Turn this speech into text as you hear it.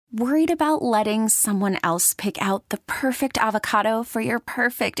Worried about letting someone else pick out the perfect avocado for your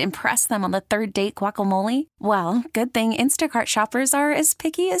perfect impress them on the third date guacamole? Well, good thing Instacart shoppers are as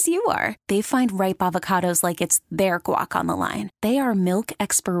picky as you are. They find ripe avocados like it's their guac on the line. They are milk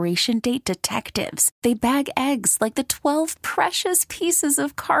expiration date detectives. They bag eggs like the 12 precious pieces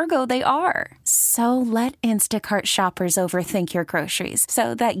of cargo they are. So let Instacart shoppers overthink your groceries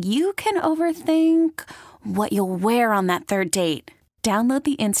so that you can overthink what you'll wear on that third date. Download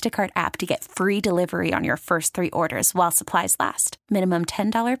the Instacart app to get free delivery on your first 3 orders while supplies last. Minimum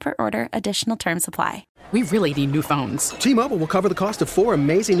 $10 per order. Additional terms apply. We really need new phones. T-Mobile will cover the cost of 4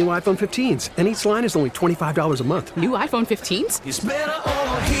 amazing new iPhone 15s, and each line is only $25 a month. New iPhone 15s? It's better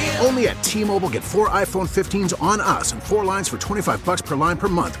over here. Only at T-Mobile, get 4 iPhone 15s on us and 4 lines for $25 per line per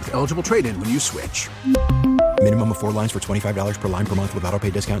month with eligible trade-in when you switch. Minimum of 4 lines for $25 per line per month with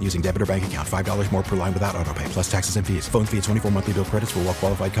autopay discount using debit or bank account. $5 more per line without autopay, plus taxes and fees. Phone fee at 24 monthly bill credits for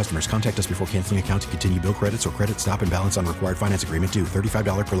well-qualified customers. Contact us before canceling account to continue bill credits or credit stop and balance on required finance agreement due.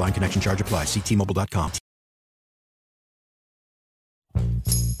 $35 per line connection charge applies. See T-Mobile.com.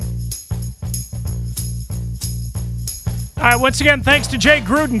 All right, once again, thanks to Jay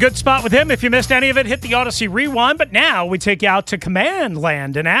Gruden. Good spot with him. If you missed any of it, hit the Odyssey Rewind. But now we take you out to Command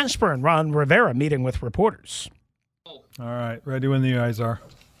Land in Ashburn. Ron Rivera meeting with reporters. All right, ready when the eyes are.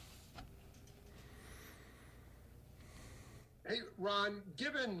 Hey, Ron,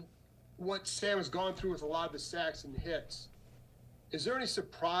 given what Sam has gone through with a lot of the sacks and hits, is there any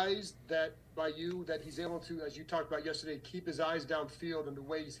surprise that by you that he's able to, as you talked about yesterday, keep his eyes downfield and the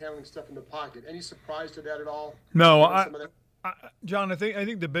way he's handling stuff in the pocket? Any surprise to that at all? No, John, I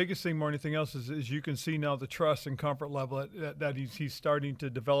think the biggest thing more than anything else is you can see now the trust and comfort level that he's starting to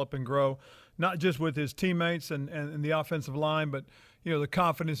develop and grow, not just with his teammates and the offensive line, but the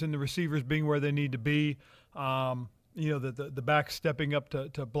confidence in the receivers being where they need to be. The back stepping up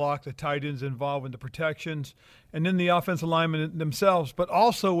to block, the tight ends involved in the protections, and then the offensive linemen themselves. But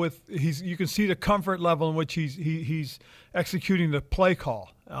also you can see the comfort level in which he's executing the play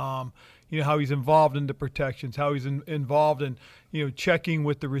call. How he's involved in the protections, how he's involved in checking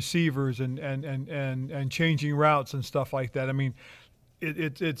with the receivers and changing routes and stuff like that. I mean,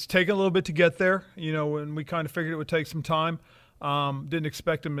 it's taken a little bit to get there. And we kind of figured it would take some time. Didn't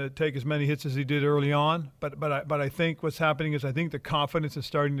expect him to take as many hits as he did early on, but I think what's happening is I think the confidence is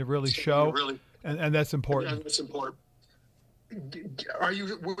starting to really show, and that's important. Yeah, that's important.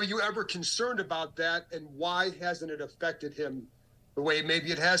 Were you ever concerned about that, and why hasn't it affected him the way maybe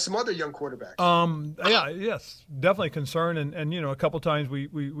it has some other young quarterbacks? Yes, definitely concerned, and a couple times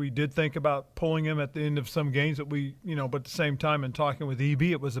we did think about pulling him at the end of some games that but at the same time in talking with EB,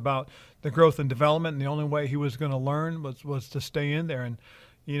 it was about the growth and development, and the only way he was going to learn was to stay in there, and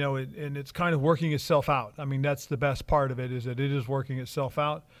it's kind of working itself out. I mean, that's the best part of it, is that it is working itself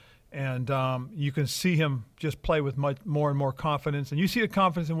out. And you can see him just play with much more and more confidence, and you see the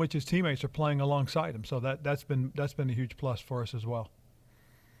confidence in which his teammates are playing alongside him. So that's been a huge plus for us as well.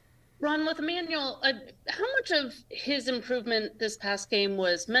 Ron, with Emmanuel, how much of his improvement this past game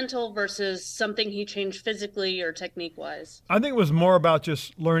was mental versus something he changed physically or technique-wise? I think it was more about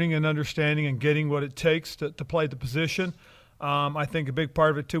just learning and understanding and getting what it takes to play the position. I think a big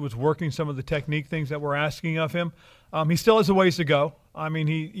part of it too was working some of the technique things that we're asking of him. He still has a ways to go. I mean,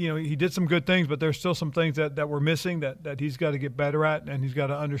 he did some good things, but there's still some things that we're missing that he's got to get better at, and he's got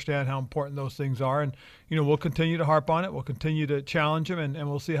to understand how important those things are. And, we'll continue to harp on it. We'll continue to challenge him, and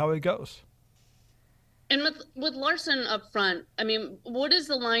we'll see how it goes. And with Larson up front, I mean, what is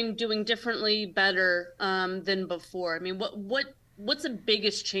the line doing differently, better than before? I mean, what's the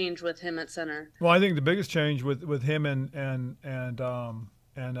biggest change with him at center? Well, I think the biggest change with him and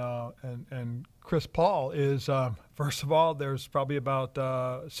Chris Paul is, first of all, there's probably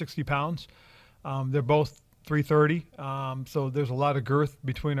about 60 pounds. They're both 330, so there's a lot of girth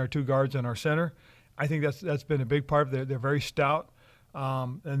between our two guards and our center. I think that's been a big part of it. They're very stout.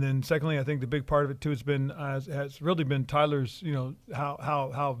 And then secondly, I think the big part of it too has really been Tyler's,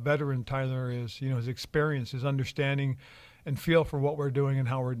 how veteran Tyler is, his experience, his understanding and feel for what we're doing and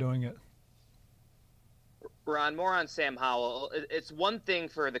how we're doing it. Ron, more on Sam Howell. It's one thing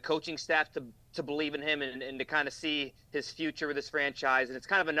for the coaching staff to believe in him and to kind of see his future with this franchise, and it's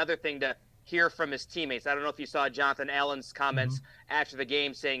kind of another thing to hear from his teammates. I don't know if you saw Jonathan Allen's comments after the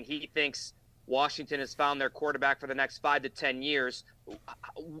game saying he thinks Washington has found their quarterback for the next 5 to 10 years.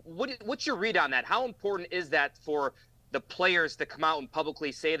 What's your read on that? How important is that for the players to come out and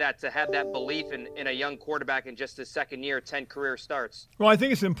publicly say that, to have that belief in a young quarterback in just his second year, 10 career starts? Well, I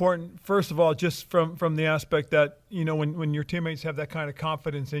think it's important, first of all, just from the aspect that, when your teammates have that kind of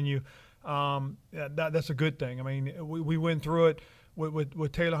confidence in you, that's a good thing. I mean, we went through it.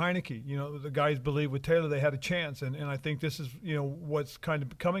 with Taylor Heineke. You know, the guys believe with Taylor they had a chance, and I think this is, you know, what's kind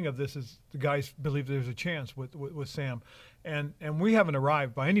of coming of this is the guys believe there's a chance with Sam, and we haven't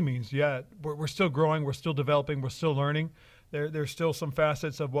arrived by any means yet. We're still growing, we're still developing, we're still learning. There's still some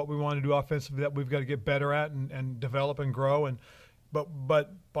facets of what we want to do offensively that we've got to get better at and develop and grow.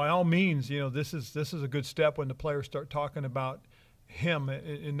 But by all means, you know, this is a good step when the players start talking about him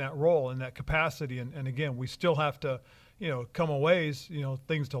in that role, in that capacity. And again, we still have to, you know, come a ways, you know,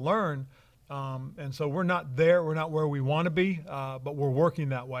 things to learn. And so we're not there. We're not where we want to be, but we're working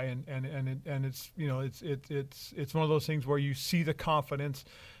that way. And it's, you know, it's one of those things where you see the confidence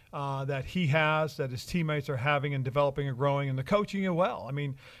that he has, that his teammates are having and developing and growing, and the coaching as well. I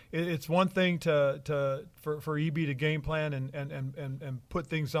mean, it's one thing for EB to game plan and put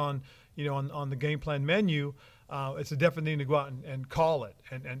things on, you know, on the game plan menu. It's a different thing to go out and call it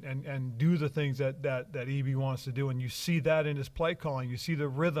and do the things that EB wants to do. And you see that in his play calling. You see the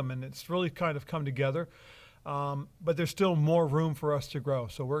rhythm, and it's really kind of come together. But there's still more room for us to grow.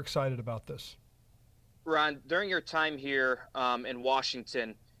 So we're excited about this. Ron, during your time here in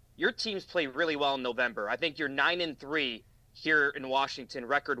Washington, your teams play really well in November. I think you're 9-3 here in Washington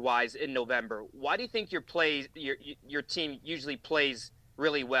record-wise in November. Why do you think your team usually plays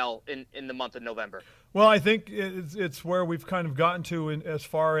really well in the month of November? Well, I think it's where we've kind of gotten to as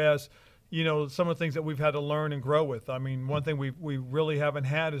far as, you know, some of the things that we've had to learn and grow with. I mean, one thing we really haven't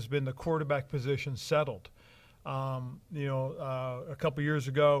had has been the quarterback position settled. You know, a couple years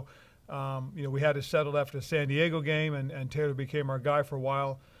ago, you know, we had it settled after the San Diego game, and Taylor became our guy for a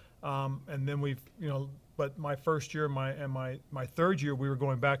while. And then we've, you know, but my first year and my third year, we were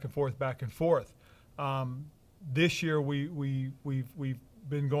going back and forth. This year we've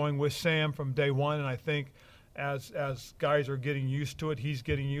been going with Sam from day one, and I think as guys are getting used to it, he's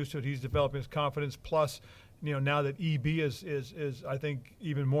getting used to it. He's developing his confidence. Plus, you know, now that EB is I think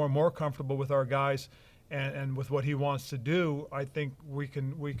even more and more comfortable with our guys and with what he wants to do, I think we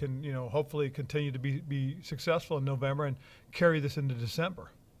can you know, hopefully continue to be successful in November and carry this into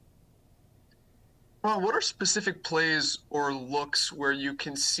December. Ron, what are specific plays or looks where you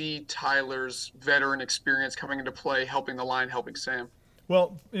can see Tyler's veteran experience coming into play, helping the line, helping Sam?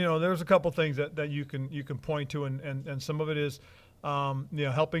 Well, you know, there's a couple things that you can point to, and some of it is, you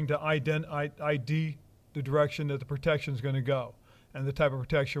know, helping to ID the direction that the protection is going to go and the type of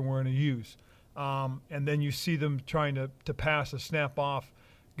protection we're going to use. And then you see them trying to pass a snap off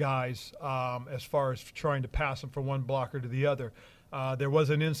guys as far as trying to pass them from one blocker to the other. There was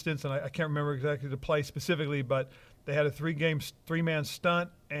an instance, and I can't remember exactly the play specifically, but they had a three-man stunt,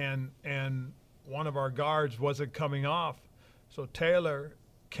 and one of our guards wasn't coming off. So Taylor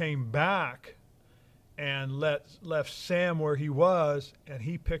came back and left Sam where he was, and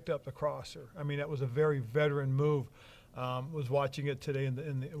he picked up the crosser. I mean, that was a very veteran move. Was watching it today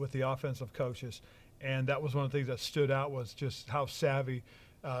with the offensive coaches, and that was one of the things that stood out, was just how savvy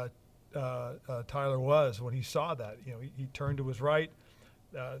Tyler was when he saw that. You know, he turned to his right.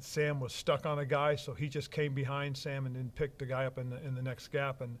 Sam was stuck on a guy, so he just came behind Sam and then picked the guy up in the next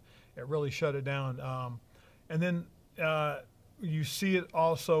gap, and it really shut it down. And then you see it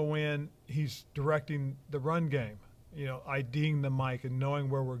also when he's directing the run game, you know, IDing the mic and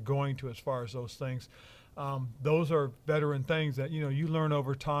knowing where we're going to as far as those things. Those are veteran things that, you know, you learn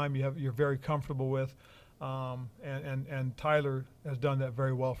over time. You're very comfortable with, and Tyler has done that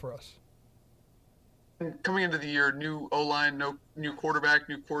very well for us. Coming into the year, new O-line, new quarterback,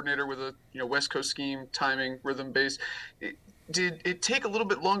 new coordinator with a, you know, West Coast scheme, timing, rhythm base. Did it take a little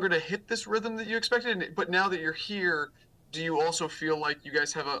bit longer to hit this rhythm that you expected? But now that you're here, do you also feel like you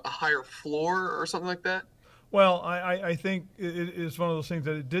guys have a higher floor or something like that? Well, I think it is one of those things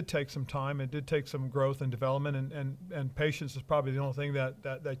that it did take some time. It did take some growth and development, and patience is probably the only thing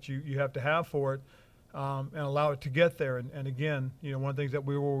that you have to have for it, and allow it to get there. And again, you know, one of the things that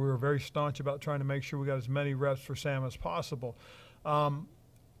we were very staunch about, trying to make sure we got as many reps for Sam as possible.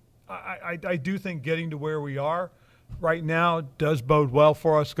 I do think getting to where we are right now does bode well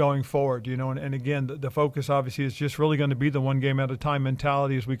for us going forward, you know, and again, the focus obviously is just really going to be the one game at a time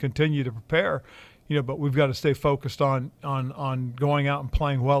mentality as we continue to prepare, you know, but we've got to stay focused on going out and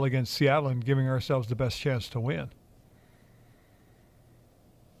playing well against Seattle and giving ourselves the best chance to win.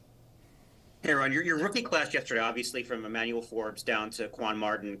 Hey, Ron, your rookie class yesterday, obviously from Emmanuel Forbes down to Quan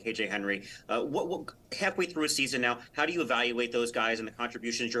Martin, KJ Henry. What halfway through a season now, how do you evaluate those guys and the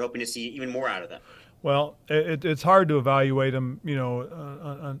contributions you're hoping to see even more out of them? Well, it's hard to evaluate them, you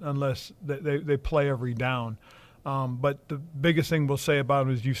know, unless they play every down. But the biggest thing we'll say about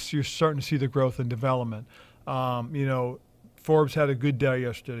them is you're starting to see the growth and development. You know, Forbes had a good day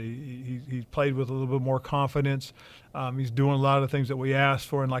yesterday. He played with a little bit more confidence. He's doing a lot of things that we asked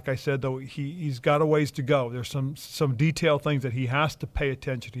for, and like I said, though, he's got a ways to go. There's some detailed things that he has to pay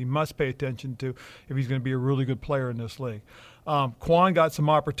attention to. He must pay attention to if he's going to be a really good player in this league. Quan got some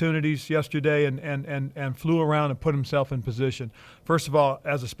opportunities yesterday and flew around and put himself in position. First of all,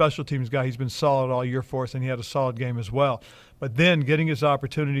 as a special teams guy, he's been solid all year for us, and he had a solid game as well. But then getting his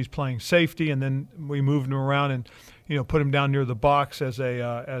opportunities playing safety, and then we moved him around and put him down near the box as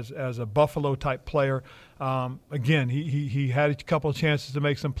a Buffalo type player. Again, he had a couple of chances to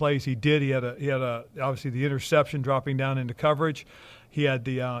make some plays. He did. He had obviously the interception dropping down into coverage. He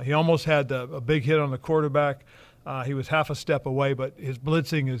almost had a big hit on the quarterback. He was half a step away, but his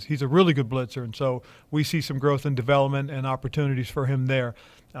blitzing he's a really good blitzer, and so we see some growth and development and opportunities for him there.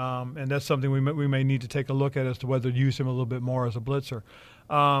 And that's something we may need to take a look at as to whether to use him a little bit more as a blitzer.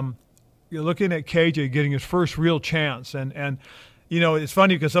 You're looking at KJ getting his first real chance, and it's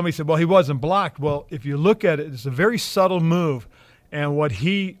funny because somebody said, well, he wasn't blocked. Well, if you look at it, it's a very subtle move, and what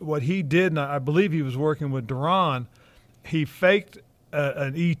he did, and I believe he was working with Duran, he faked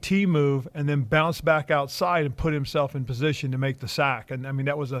an ET move and then bounced back outside and put himself in position to make the sack. And I mean,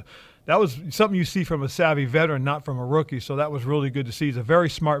 that was something you see from a savvy veteran, not from a rookie. So that was really good to see. He's a very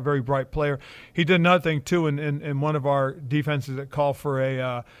smart, very bright player. He did another thing too in one of our defenses that called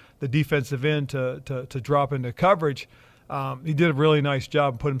for the defensive end to drop into coverage. He did a really nice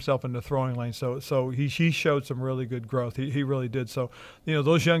job and put himself in the throwing lane. So he showed some really good growth. He really did. So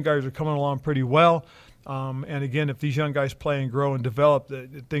those young guys are coming along pretty well. And again, if these young guys play and grow and develop,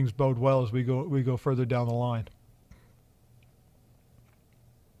 things bode well as we go further down the line.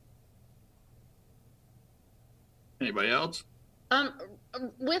 Anybody else?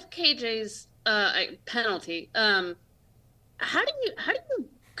 With KJ's penalty, how do you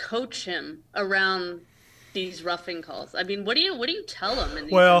coach him around these roughing calls? I mean, what do you tell him in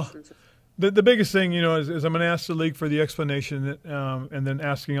these instances? The biggest thing, is I'm going to ask the league for the explanation, and then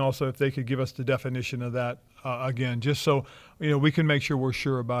asking also if they could give us the definition of that again, just so we can make sure we're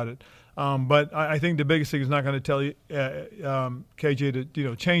sure about it. But I think the biggest thing is not going to tell you KJ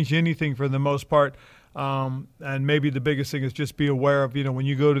to change anything for the most part. And maybe the biggest thing is just be aware of when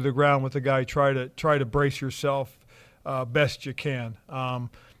you go to the ground with a guy, try to brace yourself best you can.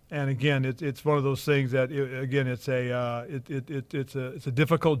 And again, it's one of those things that it's a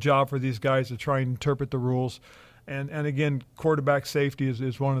difficult job for these guys to try and interpret the rules, and again, quarterback safety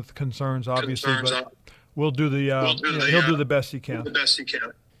is one of the concerns, obviously. But he'll do the best he can.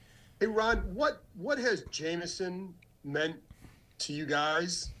 Hey, Ron, what has Jameson meant to you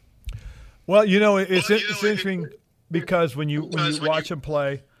guys? Well, it's interesting because when you watch him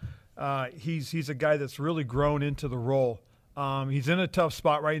play, he's a guy that's really grown into the role. He's in a tough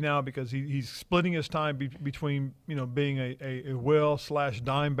spot right now because he's splitting his time between being a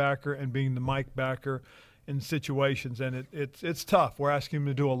will/dime backer and being the Mike backer in situations, and it's tough. We're asking him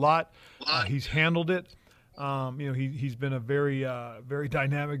to do a lot. He's handled it. He's been a very very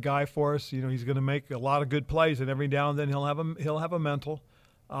dynamic guy for us. He's going to make a lot of good plays, and every now and then he'll have a mental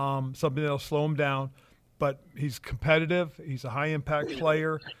something that'll slow him down. But he's competitive. He's a high impact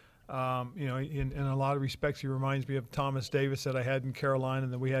player. In a lot of respects, he reminds me of Thomas Davis that I had in Carolina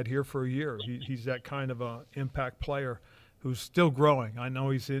and that we had here for a year. He's that kind of a impact player who's still growing. I know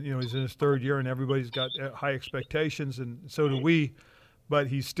he's in his third year and everybody's got high expectations, and so do we. But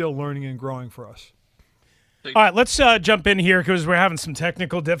he's still learning and growing for us. All right, let's jump in here because we're having some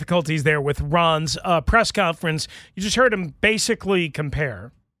technical difficulties there with Ron's press conference. You just heard him basically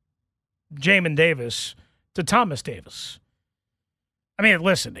compare Jamin Davis to Thomas Davis. I mean,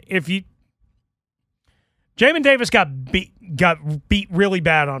 listen, Jamin Davis got beat really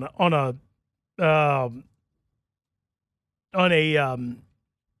bad on a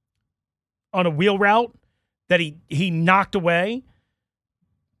wheel route that he knocked away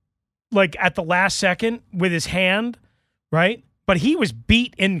like at the last second with his hand, right? But he was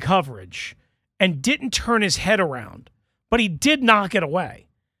beat in coverage and didn't turn his head around, but he did knock it away.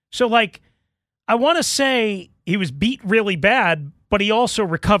 So I want to say he was beat really bad, but he also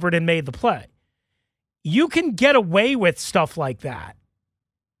recovered and made the play. You can get away with stuff like that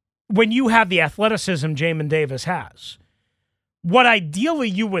when you have the athleticism Jamin Davis has. What ideally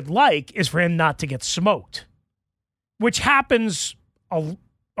you would like is for him not to get smoked, which happens on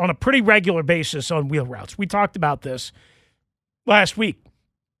a pretty regular basis on wheel routes. We talked about this last week.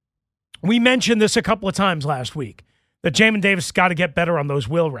 We mentioned this a couple of times last week, that Jamin Davis has got to get better on those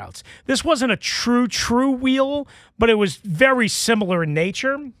wheel routes. This wasn't a true wheel, but it was very similar in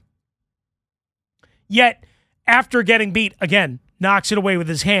nature. Yet, after getting beat, again, knocks it away with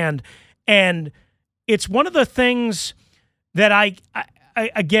his hand. And it's one of the things that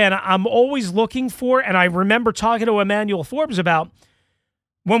I'm always looking for, and I remember talking to Emmanuel Forbes about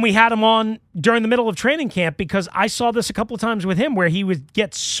when we had him on during the middle of training camp, because I saw this a couple of times with him where he would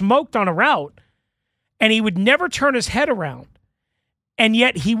get smoked on a route and he would never turn his head around. And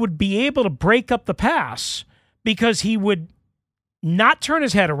yet he would be able to break up the pass because he would not turn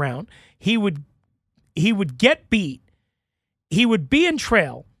his head around. He would get beat. He would be in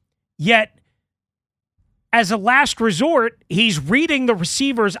trail. Yet, as a last resort, he's reading the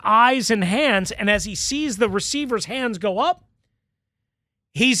receiver's eyes and hands. And as he sees the receiver's hands go up,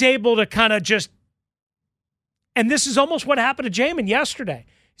 he's able to kind of just, and this is almost what happened to Jamin yesterday.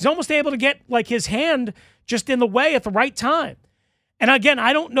 He's almost able to get like his hand just in the way at the right time. And again,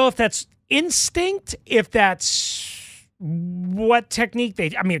 I don't know if that's instinct, if that's what technique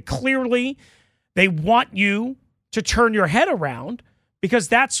clearly they want you to turn your head around, because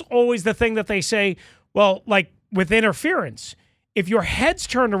that's always the thing that they say, well, like with interference, if your head's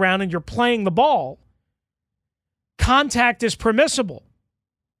turned around and you're playing the ball, contact is permissible,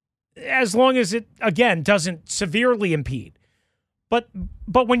 as long as it, again, doesn't severely impede. But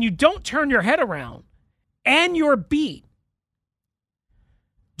when you don't turn your head around and you're beat,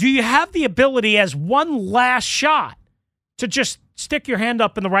 do you have the ability as one last shot to just stick your hand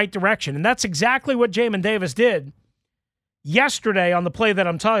up in the right direction? And that's exactly what Jamin Davis did yesterday on the play that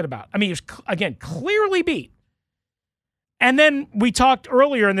I'm talking about. I mean, he was, again, clearly beat. And then we talked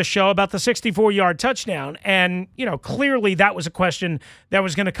earlier in the show about the 64-yard touchdown, and, clearly that was a question that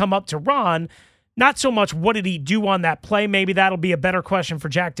was going to come up to Ron. Not so much what did he do on that play. Maybe that'll be a better question for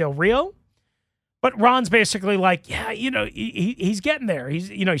Jack Del Rio. But Ron's basically like, yeah, he's getting there.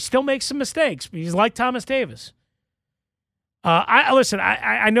 He still makes some mistakes. But he's like Thomas Davis.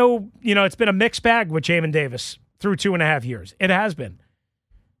 I know, it's been a mixed bag with Jamin Davis through 2.5 years. It has been.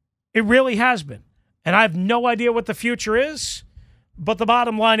 It really has been. And I have no idea what the future is. But the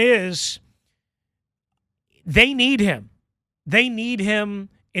bottom line is they need him. They need him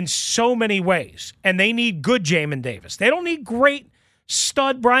in so many ways. And they need good Jamin Davis. They don't need great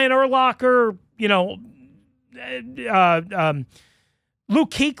stud Brian Urlacher,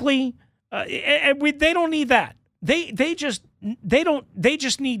 Luke Kuechly. They don't need that. They just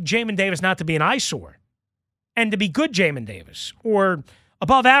need Jamin Davis not to be an eyesore and to be good Jamin Davis or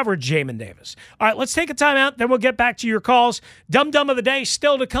above average Jamin Davis. All right, let's take a timeout. Then we'll get back to your calls. Dum of the day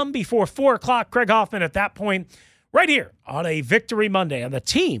still to come before 4 o'clock. Craig Hoffman at that point right here on a Victory Monday on the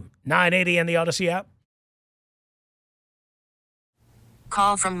Team 980 and the Odyssey app.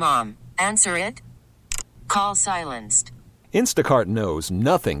 Call from mom. Answer it. Call silenced. Instacart knows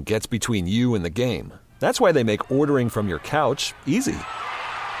nothing gets between you and the game. That's why they make ordering from your couch easy.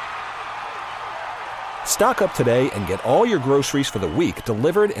 Stock up today and get all your groceries for the week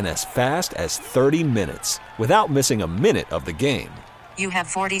delivered in as fast as 30 minutes without missing a minute of the game. You have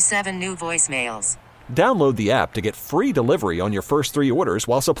 47 new voicemails. Download the app to get free delivery on your first 3 orders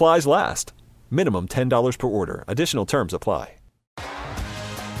while supplies last. Minimum $10 per order. Additional terms apply.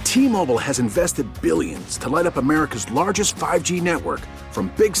 T-Mobile has invested billions to light up America's largest 5G network, from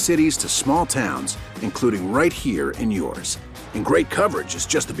big cities to small towns, including right here in yours. And great coverage is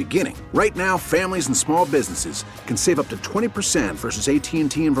just the beginning. Right now, families and small businesses can save up to 20% versus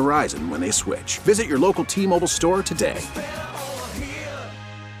AT&T and Verizon when they switch. Visit your local T-Mobile store today.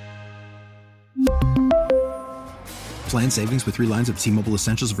 Plan savings with 3 lines of T-Mobile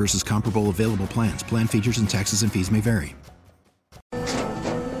Essentials versus comparable available plans. Plan features and taxes and fees may vary.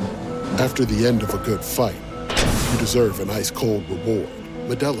 After the end of a good fight, you deserve an ice-cold reward.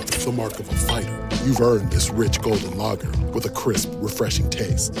 Modelo is the mark of a fighter. You've earned this rich golden lager with a crisp, refreshing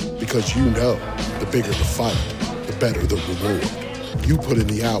taste. Because you know, the bigger the fight, the better the reward. You put in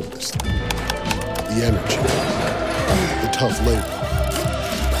the hours, the energy, the tough labor.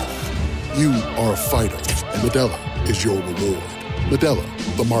 You are a fighter, and Modelo is your reward.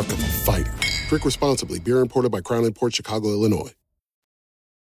 Modelo, the mark of a fighter. Drink responsibly. Beer imported by Crown Imports, Chicago, Illinois.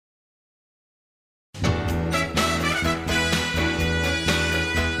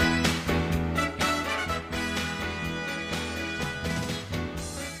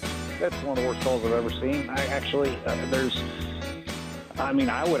 That's one of the worst calls I've ever seen. I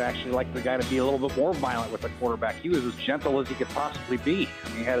would actually like the guy to be a little bit more violent with the quarterback. He was as gentle as he could possibly be.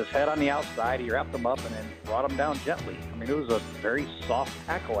 He had his head on the outside. He wrapped him up and then brought him down gently. It was a very soft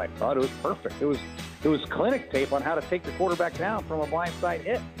tackle. I thought it was perfect. It was clinic tape on how to take the quarterback down from a blindside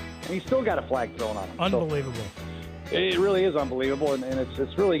hit, and he still got a flag thrown on him. Unbelievable. So it really is unbelievable, and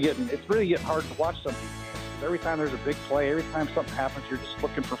it's really getting hard to watch some of these games. Every time there's a big play, every time something happens, you're just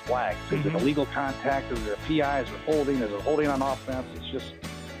looking for flags. Is it illegal contact? Is it a PI? Is it holding? Is it holding on offense?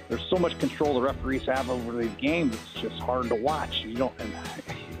 there's so much control the referees have over these games. It's just hard to watch. You don't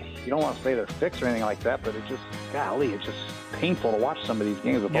want to say they're fixed or anything like that, but it's just painful to watch some of these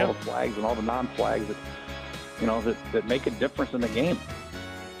games with all the flags and all the non-flags that make a difference in the game.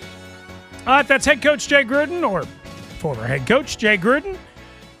 That's head coach Jay Gruden, or former head coach Jay Gruden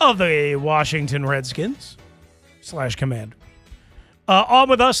of the Washington Redskins / Commander. On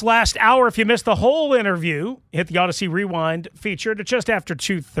with us last hour. If you missed the whole interview, hit the Odyssey Rewind feature to just after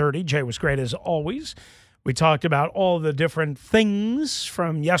 2:30. Jay was great as always. We talked about all the different things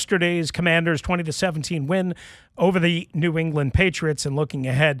from yesterday's Commanders' 20-17 win over the New England Patriots and looking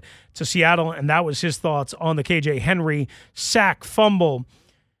ahead to Seattle, and that was his thoughts on the KJ Henry sack, fumble,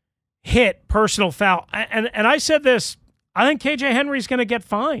 hit, personal foul. And I said this, I think KJ Henry's going to get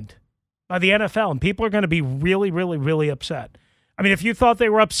fined by the NFL, and people are going to be really, really, really upset. I mean, if you thought they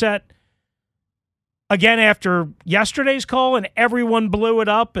were upset again after yesterday's call and everyone blew it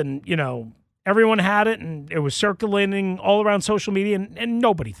up and, everyone had it and it was circulating all around social media and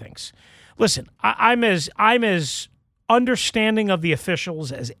nobody thinks. Listen, I'm as understanding of the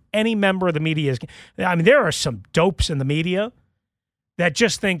officials as any member of the media is. I mean, there are some dopes in the media that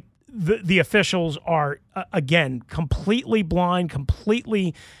just think the officials are, again, completely blind,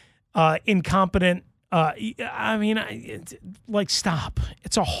 completely incompetent. Stop.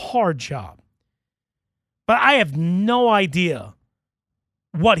 It's a hard job. But I have no idea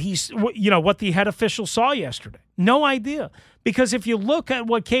what the head official saw yesterday. No idea. Because if you look at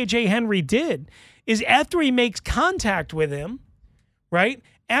what KJ Henry did, is after he makes contact with him, right?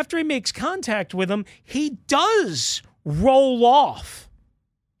 After he makes contact with him, he does roll off.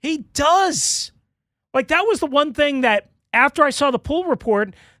 He does. Like, that was the one thing that after I saw the pool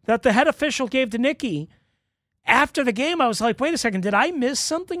report that the head official gave to Nikki after the game, I was like, wait a second, did I miss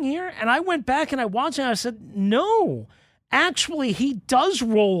something here? And I went back and I watched it and I said, no, actually, he does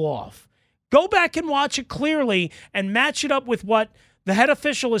roll off. Go back and watch it clearly and match it up with what the head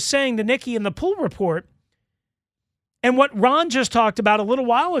official is saying to Nikki in the pool report. And what Ron just talked about a little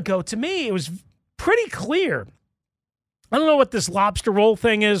while ago, to me, it was pretty clear. I don't know what this lobster roll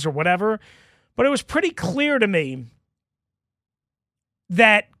thing is or whatever, but it was pretty clear to me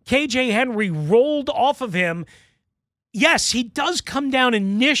that KJ Henry rolled off of him. Yes, he does come down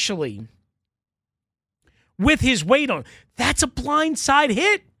initially with his weight on. That's a blindside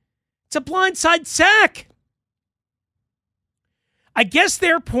hit. It's a blindside sack. I guess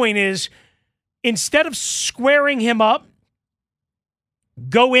their point is, instead of squaring him up,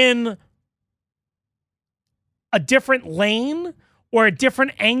 go in a different lane or a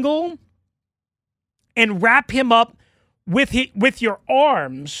different angle and wrap him up with your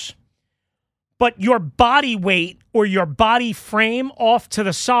arms, but your body weight or your body frame off to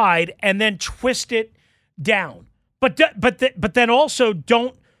the side, and then twist it down. But then also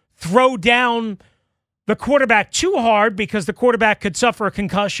don't throw down the quarterback too hard, because the quarterback could suffer a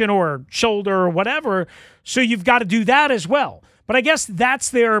concussion or shoulder or whatever. So you've got to do that as well. But I guess that's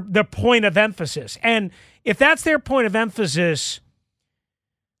their point of emphasis. And if that's their point of emphasis,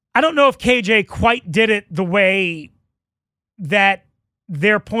 I don't know if KJ quite did it the way that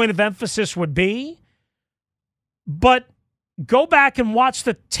their point of emphasis would be, but go back and watch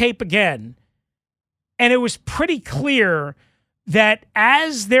the tape again, and it was pretty clear that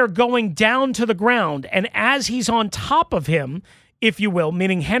as they're going down to the ground and as he's on top of him, if you will,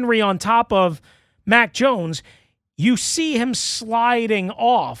 meaning Henry on top of Mac Jones, you see him sliding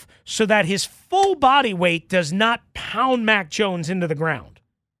off so that his full body weight does not pound Mac Jones into the ground.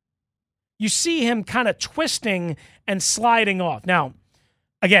 You see him kind of twisting and sliding off. Now,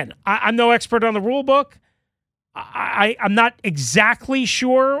 again, I'm no expert on the rule book. I'm not exactly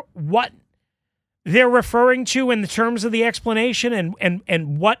sure what they're referring to in the terms of the explanation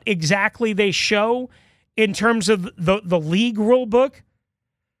and what exactly they show in terms of the league rule book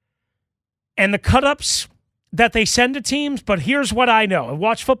and the cut-ups that they send to teams. But here's what I know. I've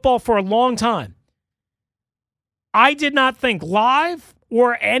watched football for a long time. I did not think live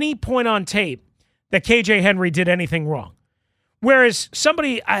or any point on tape that KJ Henry did anything wrong. Whereas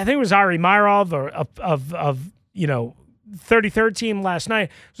somebody, I think it was Ari Myrov of 33rd team last night,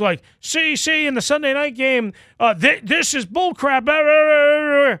 was like, see, in the Sunday night game, this is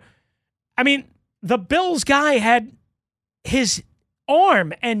bullcrap. I mean, the Bills guy had his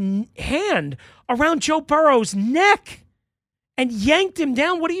arm and hand around Joe Burrow's neck and yanked him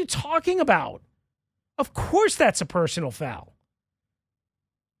down. What are you talking about? Of course that's a personal foul.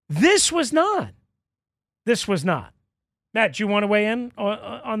 This was not. Matt, do you want to weigh in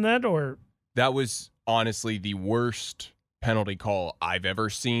on that? Or that was honestly the worst penalty call I've ever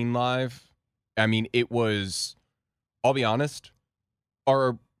seen live. I mean, it was, I'll be honest,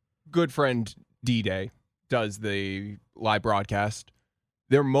 our good friend D-Day does the live broadcast,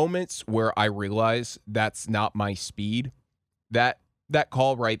 there are moments where I realize that's not my speed. That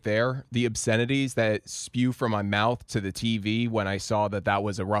call right there, the obscenities that spew from my mouth to the TV when I saw that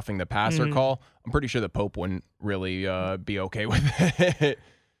was a roughing the passer call, I'm pretty sure the Pope wouldn't really be okay with it.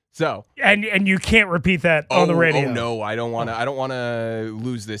 So and you can't repeat that on the radio. Oh no, I don't want to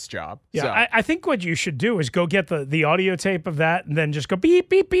lose this job. Yeah, so. I think what you should do is go get the audio tape of that and then just go beep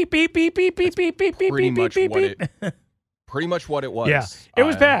beep beep beep beep beep beep beep beep beep beep beep beep. Pretty much what it was. Yeah, it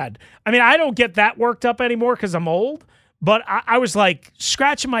was bad. I mean, I don't get that worked up anymore because I'm old. But I was like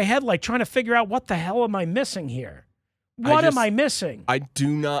scratching my head, like trying to figure out what the hell am I missing here? What am I missing? I do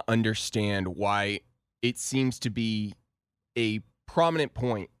not understand why it seems to be a prominent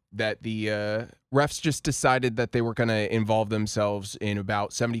point that the refs just decided that they were going to involve themselves in about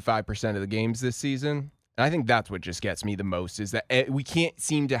 75% of the games this season. And I think that's what just gets me the most, is that we can't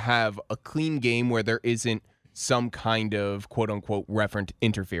seem to have a clean game where there isn't some kind of quote-unquote referent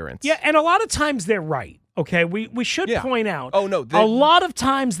interference. Yeah, and a lot of times they're right. Okay, we should point out. Oh, no. A lot of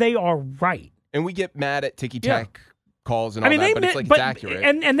times they are right. And we get mad at ticky-tack calls and all that, but it's accurate.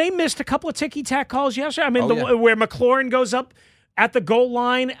 And they missed a couple of ticky-tack calls yesterday. I mean, where McLaurin goes up at the goal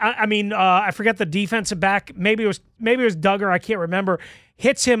line. I forget the defensive back. Maybe it was Duggar. I can't remember.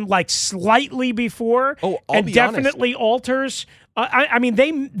 Hits him like slightly before. And definitely alters.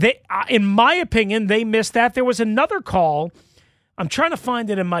 They in my opinion, they missed that. There was another call. I'm trying to find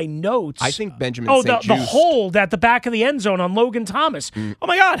it in my notes. I think Benjamin St. the hold at the back of the end zone on Logan Thomas. Oh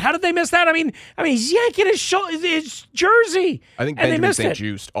my God, how did they miss that? I mean, he's yanking his jersey. I think Benjamin St.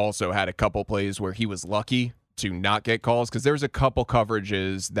 Just also had a couple plays where he was lucky to not get calls because there was a couple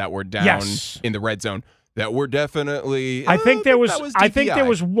coverages that were down in the red zone that were definitely. I think there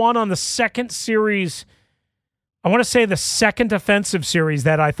was one on the second series. I want to say the second defensive series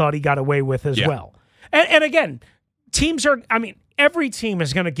that I thought he got away with as well. And again, teams are. Every team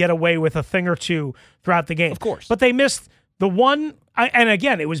is going to get away with a thing or two throughout the game. Of course. But they missed the one, and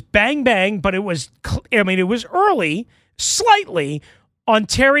again, it was bang, bang, but it was early, slightly, on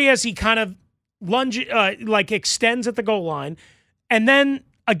Terry as he kind of extends at the goal line. And then,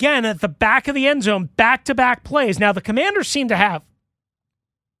 again, at the back of the end zone, back-to-back plays. Now, the Commanders seem to have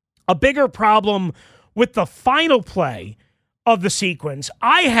a bigger problem with the final play of the sequence.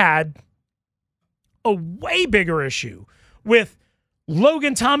 I had a way bigger issue with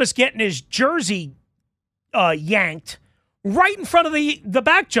Logan Thomas getting his jersey yanked right in front of the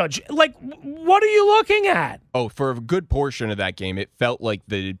back judge. Like, what are you looking at? Oh, for a good portion of that game, it felt like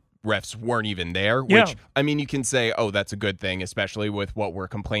the refs weren't even there, which, you can say, oh, that's a good thing, especially with what we're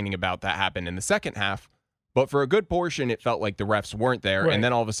complaining about that happened in the second half. But for a good portion, it felt like the refs weren't there. Right. And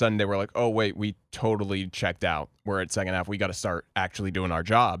then all of a sudden they were like, oh, wait, we totally checked out. We're at second half. We got to start actually doing our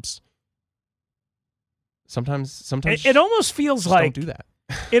jobs. Sometimes it almost feels like don't do that.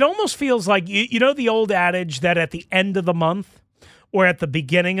 It almost feels like you know the old adage that at the end of the month or at the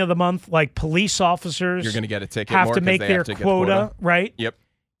beginning of the month, like police officers, you're going to get a ticket. Have to make their quota, right? Yep.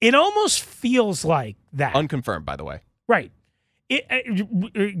 It almost feels like that. Unconfirmed, by the way. Right.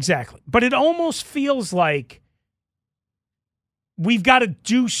 Exactly. But it almost feels like we've got to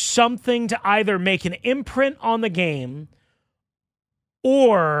do something to either make an imprint on the game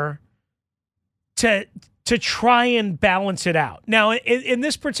or to try and balance it out. Now, in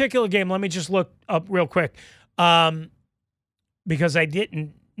this particular game, let me just look up real quick because I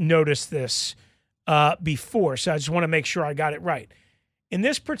didn't notice this before, so I just want to make sure I got it right. In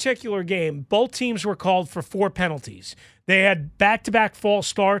this particular game, both teams were called for 4 penalties. They had back-to-back false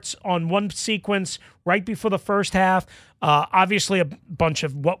starts on one sequence right before the first half. Obviously, a bunch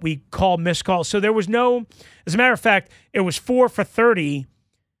of what we call missed calls. So there was no, as a matter of fact, it was 4 for 30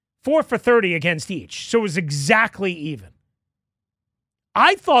 against each. So it was exactly even.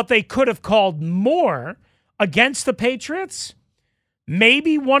 I thought they could have called more against the Patriots,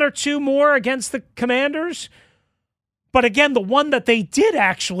 maybe 1 or 2 more against the Commanders. But again, the one that they did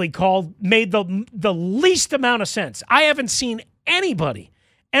actually call made the least amount of sense. I haven't seen anybody,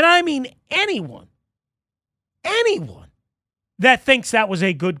 and I mean anyone that thinks that was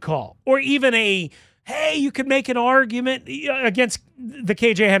a good call, or even hey, you could make an argument against the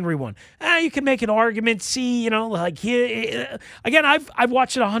KJ Henry one. You can make an argument. See, again, I've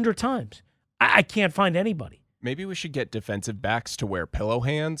watched it 100 times. I can't find anybody. Maybe we should get defensive backs to wear pillow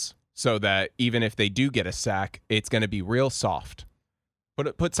hands so that even if they do get a sack, it's going to be real soft.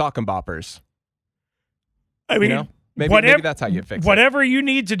 Put sock and boppers. I mean, maybe that's how you fix it. Whatever you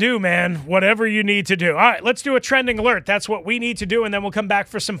need to do, man. Whatever you need to do. All right, let's do a trending alert. That's what we need to do, and then we'll come back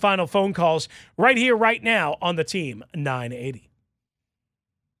for some final phone calls right here, right now on the Team 980.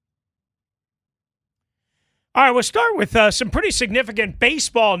 All right, we'll start with some pretty significant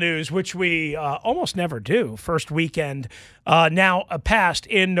baseball news, which we almost never do. First weekend now passed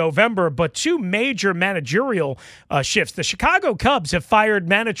in November, but two major managerial shifts. The Chicago Cubs have fired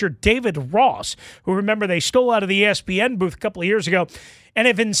manager David Ross, who, remember, they stole out of the ESPN booth a couple of years ago, and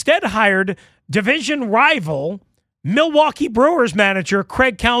have instead hired division rival Milwaukee Brewers manager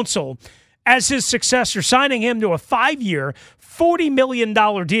Craig Counsell as his successor, signing him to a 5-year, $40 million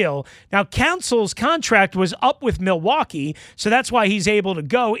deal. Now, Counsell's contract was up with Milwaukee, so that's why he's able to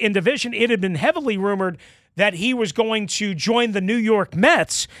go. In division, it had been heavily rumored that he was going to join the New York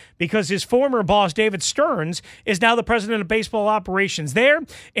Mets because his former boss, David Stearns, is now the president of baseball operations there.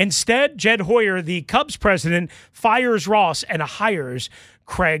 Instead, Jed Hoyer, the Cubs president, fires Ross and hires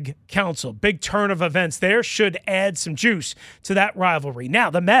Craig Counsell. Big turn of events there, should add some juice to that rivalry. Now,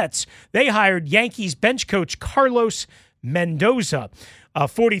 the Mets, they hired Yankees bench coach Carlos Mendoza, a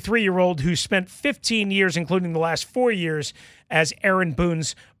 43-year-old who spent 15 years, including the last 4 years, as Aaron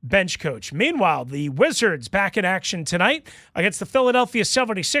Boone's bench coach. Meanwhile, the Wizards back in action tonight against the Philadelphia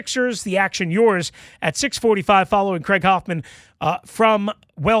 76ers. The action yours at 6:45 following Craig Hoffman from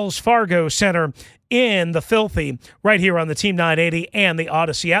Wells Fargo Center in the Filthy, right here on the Team 980 and the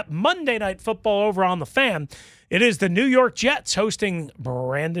Odyssey app. Monday Night Football over on the Fan. It is the New York Jets hosting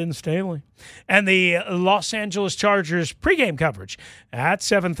Brandon Staley and the Los Angeles Chargers pregame coverage at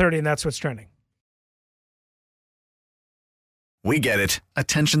 7:30, and that's what's trending. We get it.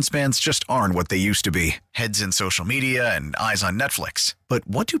 Attention spans just aren't what they used to be. Heads in social media and eyes on Netflix. But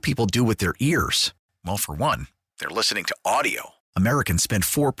what do people do with their ears? Well, for one, they're listening to audio. Americans spend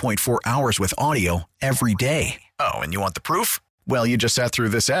 4.4 hours with audio every day. Oh, and you want the proof? Well, you just sat through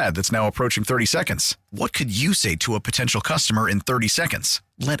this ad that's now approaching 30 seconds. What could you say to a potential customer in 30 seconds?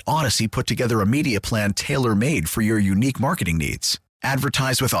 Let Odyssey put together a media plan tailor-made for your unique marketing needs.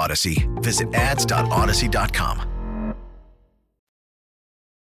 Advertise with Odyssey. Visit ads.odyssey.com.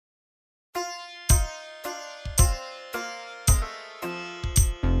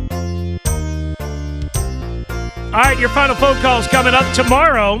 All right, your final phone calls coming up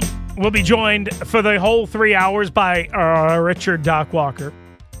tomorrow. We'll be joined for the whole 3 hours by Richard Doc Walker.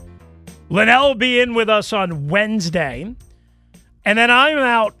 Linnell will be in with us on Wednesday. And then I'm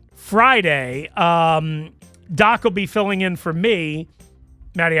out Friday. Doc will be filling in for me.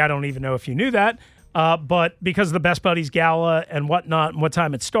 Maddie, I don't even know if you knew that. But because of the Best Buddies Gala and whatnot and what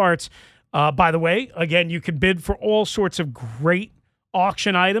time it starts, by the way, again, you can bid for all sorts of great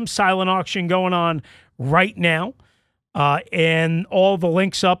auction items. Silent auction going on right now. And all the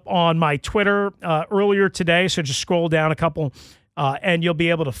links up on my Twitter earlier today. So just scroll down a couple and you'll be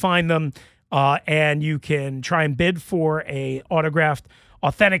able to find them. And you can try and bid for a autographed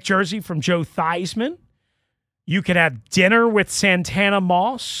authentic jersey from Joe Theismann. You can have dinner with Santana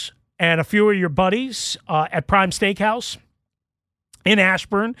Moss and a few of your buddies at Prime Steakhouse in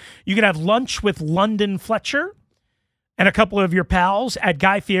Ashburn. You can have lunch with London Fletcher and a couple of your pals at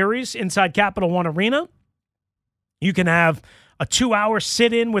Guy Fieri's inside Capital One Arena. You can have a 2-hour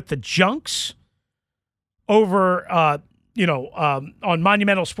sit-in with the Junks over, on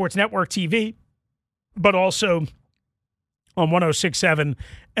Monumental Sports Network TV, but also on 106.7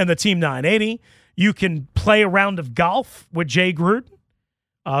 and the Team 980. You can play a round of golf with Jay Gruden,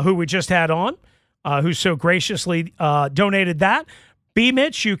 who we just had on, who so graciously donated that.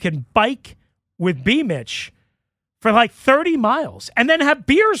 B-Mitch, you can bike with B-Mitch for like 30 miles and then have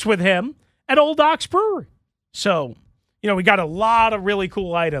beers with him at Old Doc's Brewery. So, we got a lot of really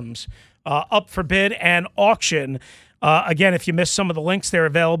cool items up for bid and auction. Again, if you missed some of the links, they're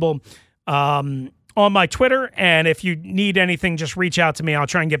available on my Twitter. And if you need anything, just reach out to me. I'll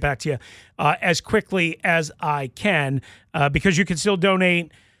try and get back to you as quickly as I can because you can still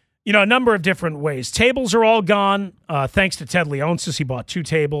donate, a number of different ways. Tables are all gone. Thanks to Ted Leonsis. He bought 2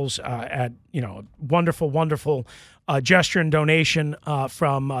 tables at, wonderful, wonderful gesture and donation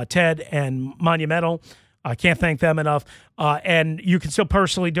from Ted and Monumental. I can't thank them enough. And you can still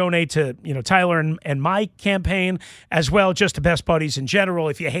personally donate to, Tyler and my campaign as well, just to Best Buddies in general.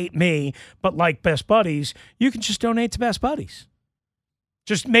 If you hate me but like Best Buddies, you can just donate to Best Buddies.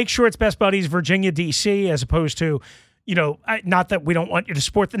 Just make sure it's Best Buddies Virginia, D.C., as opposed to, not that we don't want you to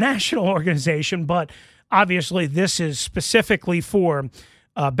support the national organization, but obviously this is specifically for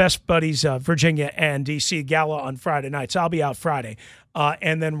Best Buddies Virginia and D.C. Gala on Friday night. So I'll be out Friday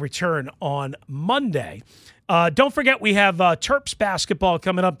and then return on Monday. Don't forget we have Terps basketball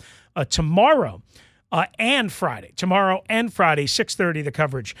coming up tomorrow and Friday. Tomorrow and Friday, 6:30, the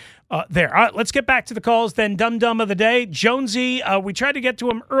coverage there. All right, let's get back to the calls then. Dum-Dum of the day. Jonesy, we tried to get to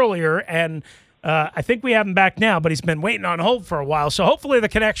him earlier, and I think we have him back now, but he's been waiting on hold for a while. So hopefully the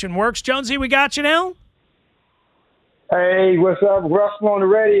connection works. Jonesy, we got you now? Hey, what's up? Russell on the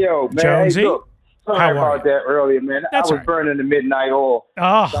radio, man. Jonesy, hey, look, sorry how are about that earlier, man. That's I was all right. burning the midnight oil.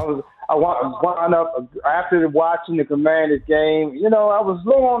 Oh. I wound up after watching the Commanders game. You know, I was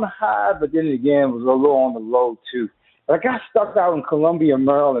low on the high, but then again, was a little on the low too. But I got stuck out in Columbia,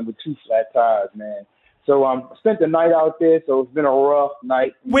 Maryland, with 2 flat tires, man. So I spent the night out there. So it's been a rough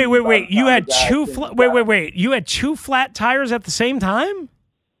night. Wait. You had You had 2 flat tires at the same time?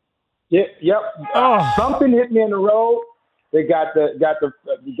 Yep. Oh. Something hit me in the road. They got the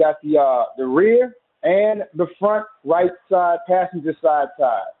rear and the front right side passenger side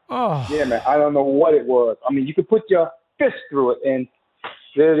tire. Oh. Yeah, man. I don't know what it was. I mean, you could put your fist through it, and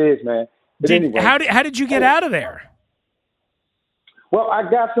there it is, man. But anyway, how did you get out of there? Well, I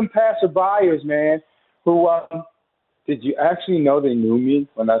got some passerbyers, man, who did you actually know they knew me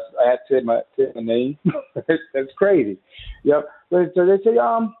when I said my name? That's crazy. Yep. So they say,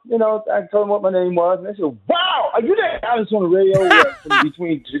 you know, I told them what my name was, and they said, "Wow, are you that guy that's on the radio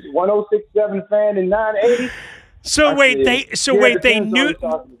between 106.7 Fan and 980?"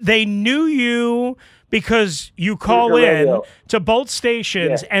 They knew you because you call in to both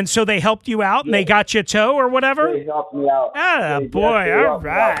stations, and so they helped you out and they got you a tow or whatever? They helped me out. Boy, all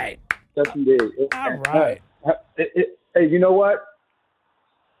right. Yes, they did. All right. Hey, you know what?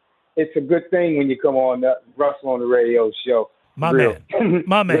 It's a good thing when you come on Russell on the radio show. My man.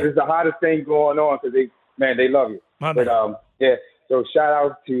 It's the hottest thing going on because they love you. Yeah. So shout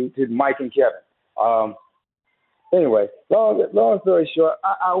out to Mike and Kevin. Anyway, long story short,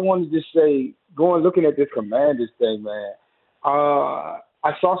 I wanted to say, looking at this Commanders thing, man,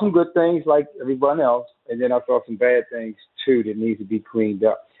 I saw some good things like everyone else, and then I saw some bad things too that need to be cleaned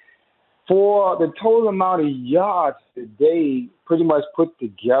up. For the total amount of yards that they pretty much put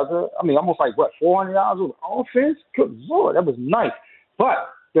together, I mean, almost like, 400 yards of offense? Good Lord, that was nice. But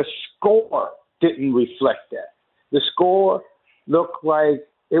the score didn't reflect that. The score looked like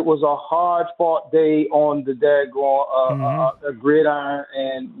it was a hard-fought day on the daggone gridiron,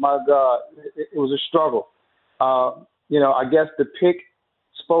 and my God, it was a struggle. You know, I guess the pick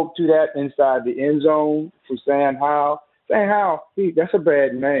spoke to that inside the end zone from Sam Howell. Sam Howell, that's a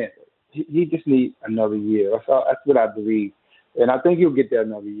bad man. He just needs another year. That's what I believe. And I think he'll get there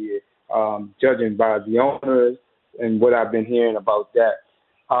another year, judging by the owners and what I've been hearing about that.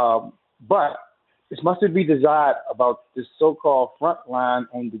 But it's much to be desired about this so-called front line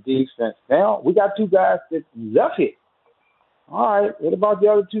on the defense. Now, we got 2 guys that left it. All right, what about the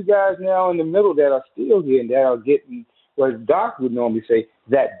other 2 guys now in the middle that are still here and that are getting, what Doc would normally say,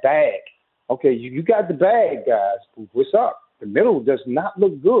 that bag? Okay, you got the bag, guys. What's up? The middle does not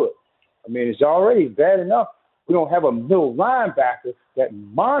look good. I mean, it's already bad enough. We don't have a middle linebacker that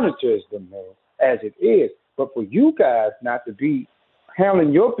monitors the middle as it is. But for you guys not to be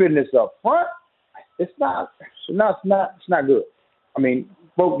handling your business up front, it's not good. I mean,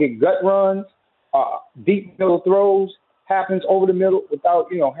 folks get gut runs, deep middle throws happens over the middle without,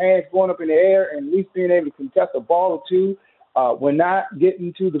 hands going up in the air and at least being able to contest a ball or two. We're not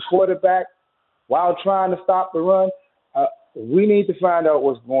getting to the quarterback while trying to stop the run. We need to find out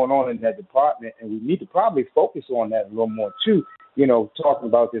what's going on in that department, and we need to probably focus on that a little more too, talking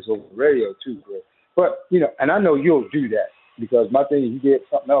about this over the radio too, Chris. But, and I know you'll do that because my thing is you did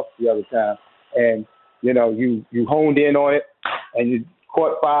something else the other time, and, you honed in on it, and you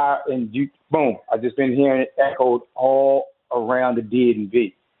caught fire, and boom, I've just been hearing it echoed all around the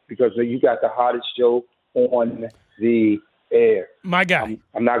D&V because you got the hottest show on the air. My guy.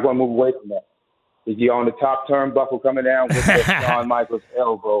 I'm not going to move away from that. You're on the top turnbuckle coming down with Shawn Michaels'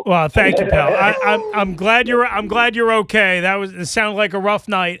 elbow. Well, thank you, pal. I'm glad you're okay. It sounded like a rough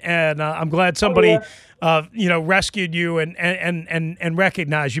night, and I'm glad somebody rescued you and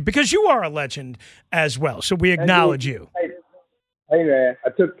recognized you because you are a legend as well. So we acknowledge you. Hey man, I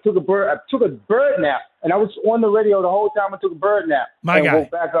took a bird nap, and I was on the radio the whole time. I took a bird nap. My guy.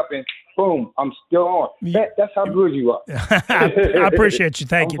 Woke back up and boom, I'm still on. That's how good you are. I appreciate you.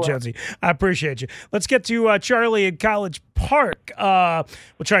 Thank you, Jonesy. I appreciate you. Let's get to Charlie in College Park.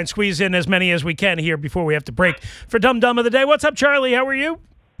 We'll try and squeeze in as many as we can here before we have to break for Dum Dum of the Day. What's up, Charlie? How are you?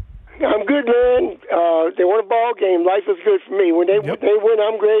 I'm good, man. They won a ball game. Life is good for me. When they win,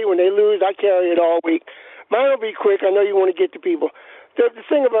 I'm great. When they lose, I carry it all week. Mine will be quick. I know you want to get to people. The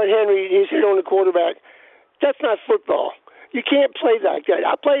thing about Henry, he's hit on the quarterback. That's not football. You can't play like that.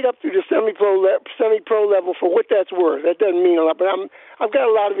 I played up through the semi-pro level for what that's worth. That doesn't mean a lot, but I've got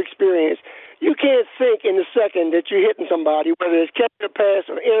a lot of experience. You can't think in the second that you're hitting somebody, whether it's catching a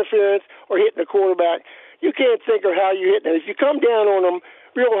pass or interference or hitting a quarterback. You can't think of how you're hitting them. If you come down on them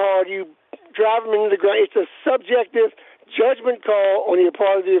real hard, you drive them into the ground. It's a subjective judgment call on the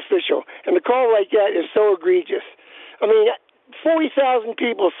part of the official, and the call like that is so egregious. I mean, 40,000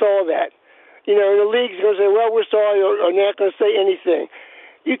 people saw that. You know, the league's going to say, well, we're sorry, or not going to say anything.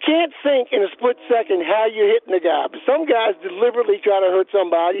 You can't think in a split second how you're hitting the guy. But some guys deliberately try to hurt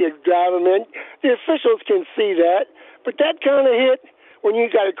somebody or drive them in. The officials can see that. But that kind of hit, when you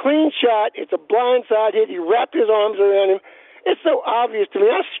got a clean shot, it's a blindside hit, he wrapped his arms around him. It's so obvious to me.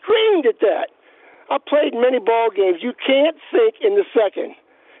 I screamed at that. I played many ball games. You can't think in the second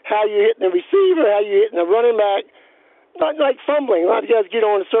how you're hitting the receiver, how you're hitting the running back. Not like fumbling. A lot of guys get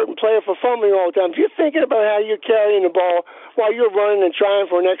on a certain player for fumbling all the time. If you're thinking about how you're carrying the ball while you're running and trying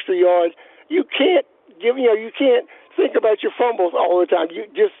for an extra yard, you can't think about your fumbles all the time. You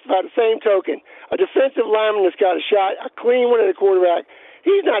just, by the same token, a defensive lineman that's got a shot, a clean one at the quarterback,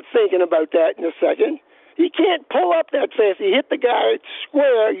 he's not thinking about that in a second. He can't pull up that fast. He hit the guy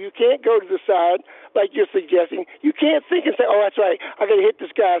square. You can't go to the side like you're suggesting. You can't think and say, "Oh, that's right. I got to hit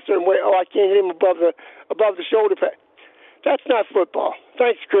this guy a certain way. Oh, I can't hit him above the shoulder pad." That's not football.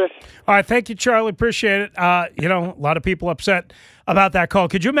 Thanks, Chris. All right, thank you, Charlie. Appreciate it. A lot of people upset about that call.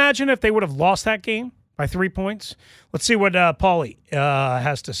 Could you imagine if they would have lost that game by 3 points? Let's see what Paulie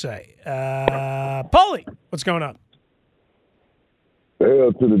has to say. Paulie, what's going on?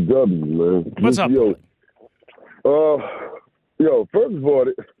 Hell to the W, man. What's up? First of all,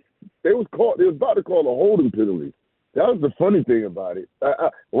 they was about to call a holding penalty. That was the funny thing about it. I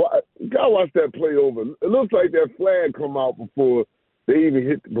watched that play over. It looks like that flag come out before they even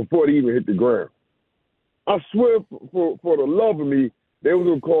hit the ground. I swear, for the love of me, they was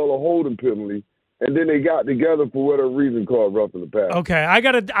gonna call a holding penalty, and then they got together for whatever reason called roughing the passer. Okay, I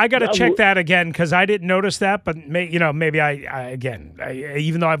gotta check that again because I didn't notice that, but maybe I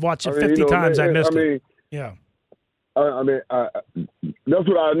even though I've watched it 50 times, I missed it. Yeah. That's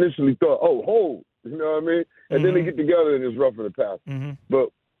what I initially thought. Oh, hold. You know what I mean? And then they get together and it's roughing the passer. Mm-hmm. But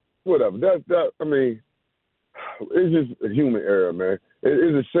whatever. It's just a human error, man.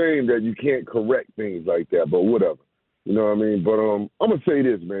 It's a shame that you can't correct things like that, but whatever. You know what I mean? But I'm going to say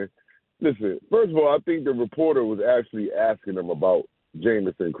this, man. Listen, first of all, I think the reporter was actually asking him about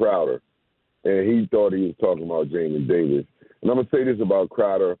Jamison Crowder, and he thought he was talking about Jamin Davis. And I'm going to say this about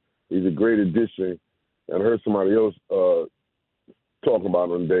Crowder. He's a great addition. And I heard somebody else talking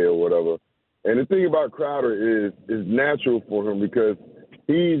about him today or whatever. And the thing about Crowder is natural for him because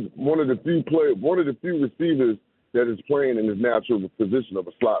he's one of the few receivers that is playing in his natural position of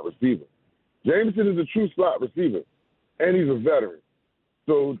a slot receiver. Jameson is a true slot receiver, and he's a veteran.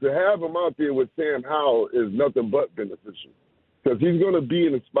 So to have him out there with Sam Howell is nothing but beneficial because he's going to be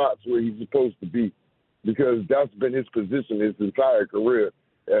in the spots where he's supposed to be because that's been his position his entire career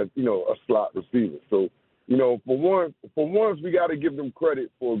as, a slot receiver. So, for once, we got to give them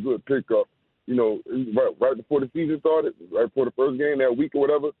credit for a good pickup. Right before the season started, right before the first game that week or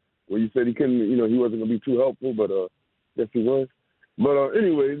whatever, where you said he couldn't, he wasn't going to be too helpful, but yes, he was. But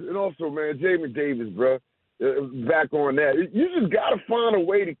anyways, and also, man, Jamin Davis, bro, back on that. You just got to find a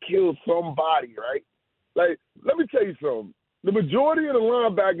way to kill somebody, right? Like, let me tell you something. The majority of the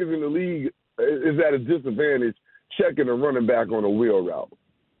linebackers in the league is at a disadvantage checking a running back on a wheel route.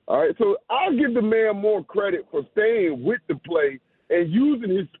 All right, so I'll give the man more credit for staying with the play and using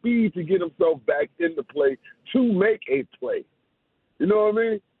his speed to get himself back in the play to make a play. You know what I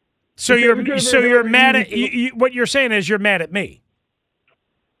mean? So you're mad at what you're saying is you're mad at me.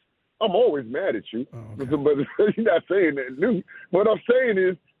 I'm always mad at you, but you're not saying that new. What I'm saying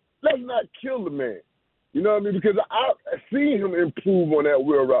is let's not kill the man. You know what I mean? Because I've seen him improve on that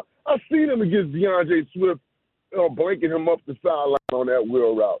wheel route. I've seen him against DeAndre Swift, blanking him up the sideline on that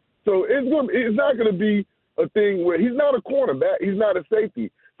wheel route. So it's not going to be a thing where he's not a cornerback, he's not a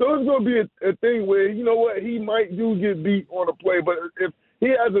safety. So it's going to be a thing where, you know what, he might get beat on a play, but if he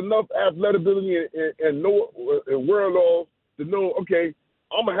has enough athleticity and wherewithal to know, okay,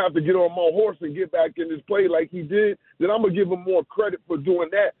 I'm going to have to get on my horse and get back in this play like he did, then I'm going to give him more credit for doing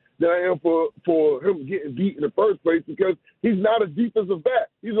that than I am for him getting beat in the first place because he's not a defensive back.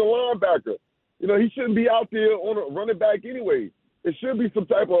 He's a linebacker. He shouldn't be out there on a running back anyway. It should be some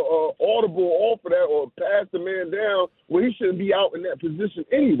type of audible off of that or pass the man down where he shouldn't be out in that position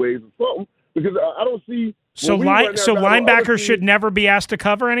anyways or something because I don't see. So linebackers should never be asked to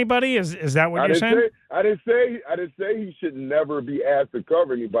cover anybody? Is that what you're saying? I didn't say he should never be asked to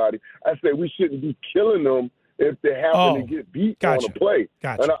cover anybody. I said we shouldn't be killing them if they happen to get beat on a play.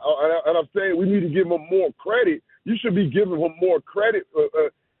 Gotcha. And I'm saying we need to give him more credit. You should be giving him more credit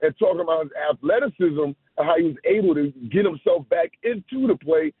and talking about his athleticism and how he was able to get himself back into the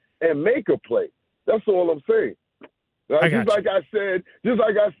play and make a play. That's all I'm saying. Just like I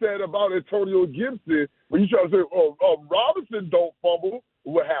said about Antonio Gibson, when you try to say, Robinson don't fumble,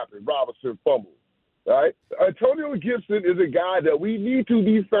 what happened? Robinson fumbled. All right? Antonio Gibson is a guy that we need to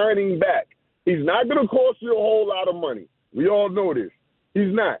be signing back. He's not going to cost you a whole lot of money. We all know this.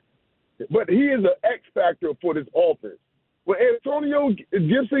 He's not. But he is an X factor for this offense. When Antonio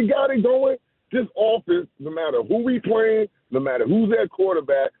Gibson got it going, this offense, no matter who we playing, no matter who's at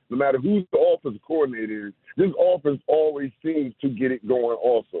quarterback, no matter who's the offensive coordinator is, this offense always seems to get it going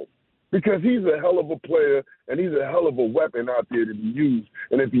also. Because he's a hell of a player, and he's a hell of a weapon out there to be used.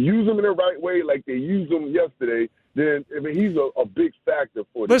 And if you use him in the right way, like they used him yesterday, then he's a big factor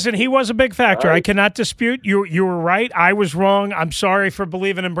for this. Listen, he was a big factor. Right? I cannot dispute. You were right. I was wrong. I'm sorry for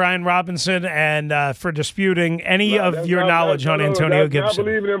believing in Brian Robinson and for disputing any of your knowledge on Antonio Gibson.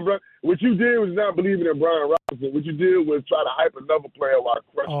 Not believing in what you did was not believing in Brian Robinson. What you did was try to hype another player while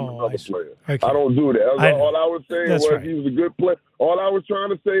crushing another player. Okay. I don't do that. All I was saying was right. he was a good player. All I was trying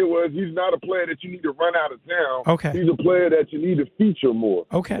to say was he's not a player that you need to run out of town. Okay. He's a player that you need to feature more.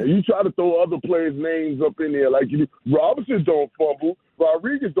 Okay. And you try to throw other players' names up in there like you do. Robinson don't fumble.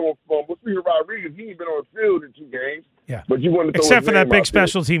 Rodriguez don't fumble. Speaking of Rodriguez, he ain't been on the field in 2 games. Yeah. But you want to throw except for that big out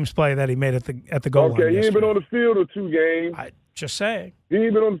special there. teams play that he made at the goal line. Okay, he ain't been yesterday. on the field in 2 games. Just saying. He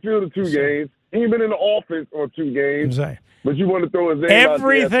ain't been on the field in 2 games. He ain't been in the offense on 2 games. I'm saying. But you want to throw his name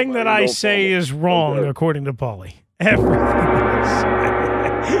Everything out there. that I say is wrong, according to Paulie. Everything I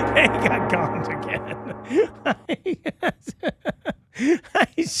say. He got gonged again.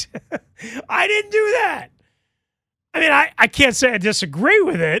 I didn't do that. I mean, I can't say I disagree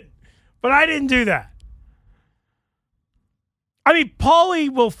with it, but I didn't do that. I mean, Paulie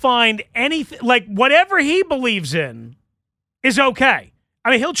will find anything, like whatever he believes in is okay.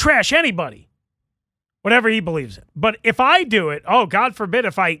 I mean, he'll trash anybody, whatever he believes in. But if I do it, oh, God forbid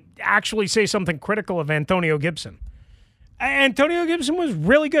if I actually say something critical of Antonio Gibson. Antonio Gibson was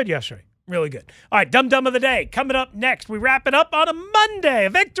really good yesterday. Really good. All right, Dum Dum of the Day. Coming up next, we wrap it up on a Monday, a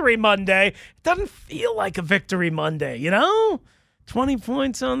Victory Monday. It doesn't feel like a Victory Monday, you know? 20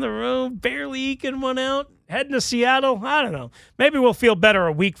 points on the road, barely eking one out, heading to Seattle. I don't know. Maybe we'll feel better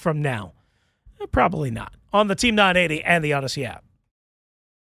a week from now. Probably not. On the Team 980 and the Odyssey app.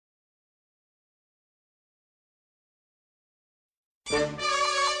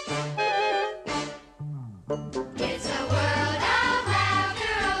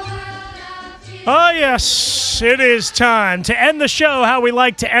 Oh, yes, it is time to end the show how we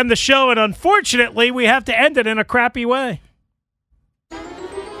like to end the show, and unfortunately, we have to end it in a crappy way.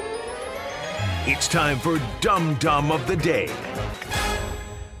 It's time for Dum Dum of the Day.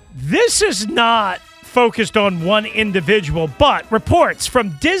 This is not focused on one individual, but reports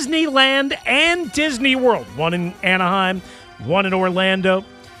from Disneyland and Disney World, one in Anaheim, one in Orlando,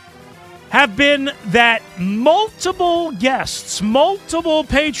 have been that multiple guests, multiple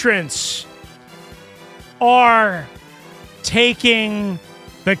patrons are taking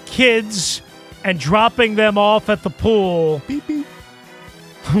the kids and dropping them off at the pool beep, beep,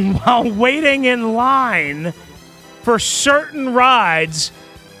 while waiting in line for certain rides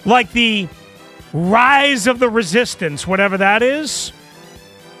like the Rise of the Resistance, whatever that is.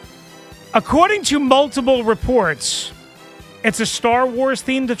 According to multiple reports, it's a Star Wars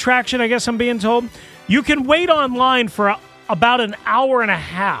themed attraction, I guess I'm being told. You can wait online for about an hour and a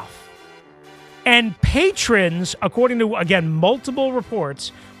half. And patrons, according to, again, multiple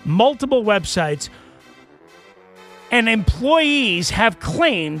reports, multiple websites, and employees have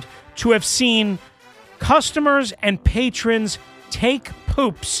claimed to have seen customers and patrons take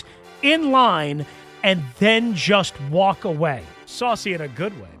poops in line and then just walk away. Saucy in a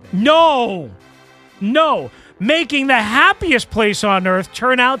good way. Baby. No. Making the happiest place on earth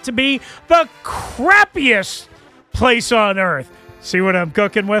turn out to be the crappiest place on earth. See what I'm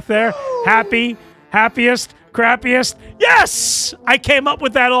cooking with there? Happy, happiest, crappiest. Yes! I came up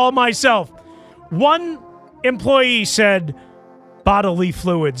with that all myself. One employee said, bodily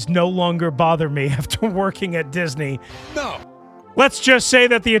fluids no longer bother me after working at Disney. No. Let's just say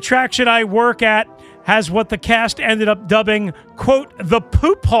that the attraction I work at has what the cast ended up dubbing, quote, the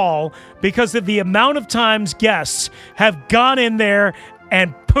poop hall, because of the amount of times guests have gone in there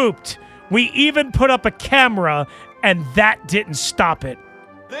and pooped. We even put up a camera, and that didn't stop it.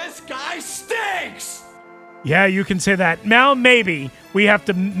 This guy stinks! Yeah, you can say that. Now maybe we have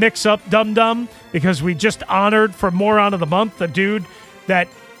to mix up Dum Dum because we just honored for Moron of the Month the dude that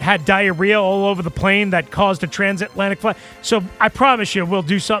had diarrhea all over the plane that caused a transatlantic flight. So I promise you we'll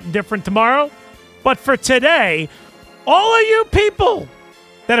do something different tomorrow. But for today, all of you people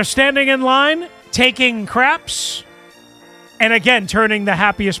that are standing in line, taking craps, and again, turning the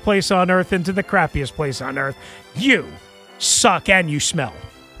happiest place on earth into the crappiest place on earth, you suck and you smell.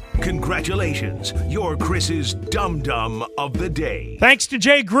 Congratulations, you're Chris's Dum Dum of the Day. Thanks to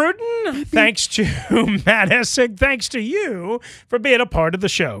Jay Gruden. Thanks to Matt Essig. Thanks to you for being a part of the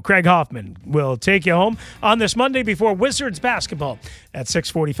show. Craig Hoffman will take you home on this Monday before Wizards basketball at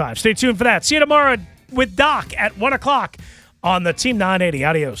 6:45. Stay tuned for that. See you tomorrow with Doc at 1 o'clock on the Team 980.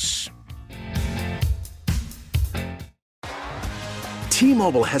 Adios.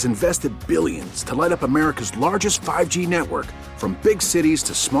 T-Mobile has invested billions to light up America's largest 5G network, from big cities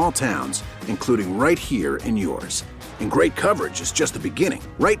to small towns, including right here in yours. And great coverage is just the beginning.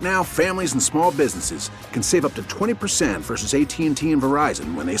 Right now, families and small businesses can save up to 20% versus AT&T and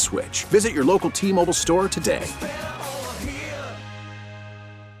Verizon when they switch. Visit your local T-Mobile store today.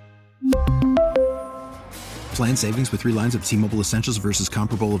 Plan savings with 3 lines of T-Mobile Essentials versus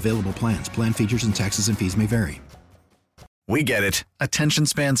comparable available plans. Plan features and taxes and fees may vary. We get it. Attention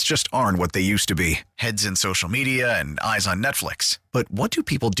spans just aren't what they used to be. Heads in social media and eyes on Netflix. But what do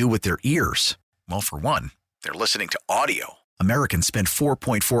people do with their ears? Well, for one, they're listening to audio. Americans spend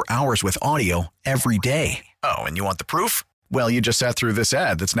 4.4 hours with audio every day. Oh, and you want the proof? Well, you just sat through this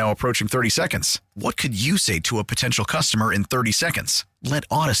ad that's now approaching 30 seconds. What could you say to a potential customer in 30 seconds? Let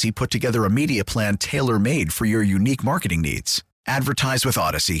Odyssey put together a media plan tailor-made for your unique marketing needs. Advertise with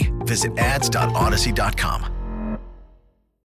Odyssey. Visit ads.odyssey.com.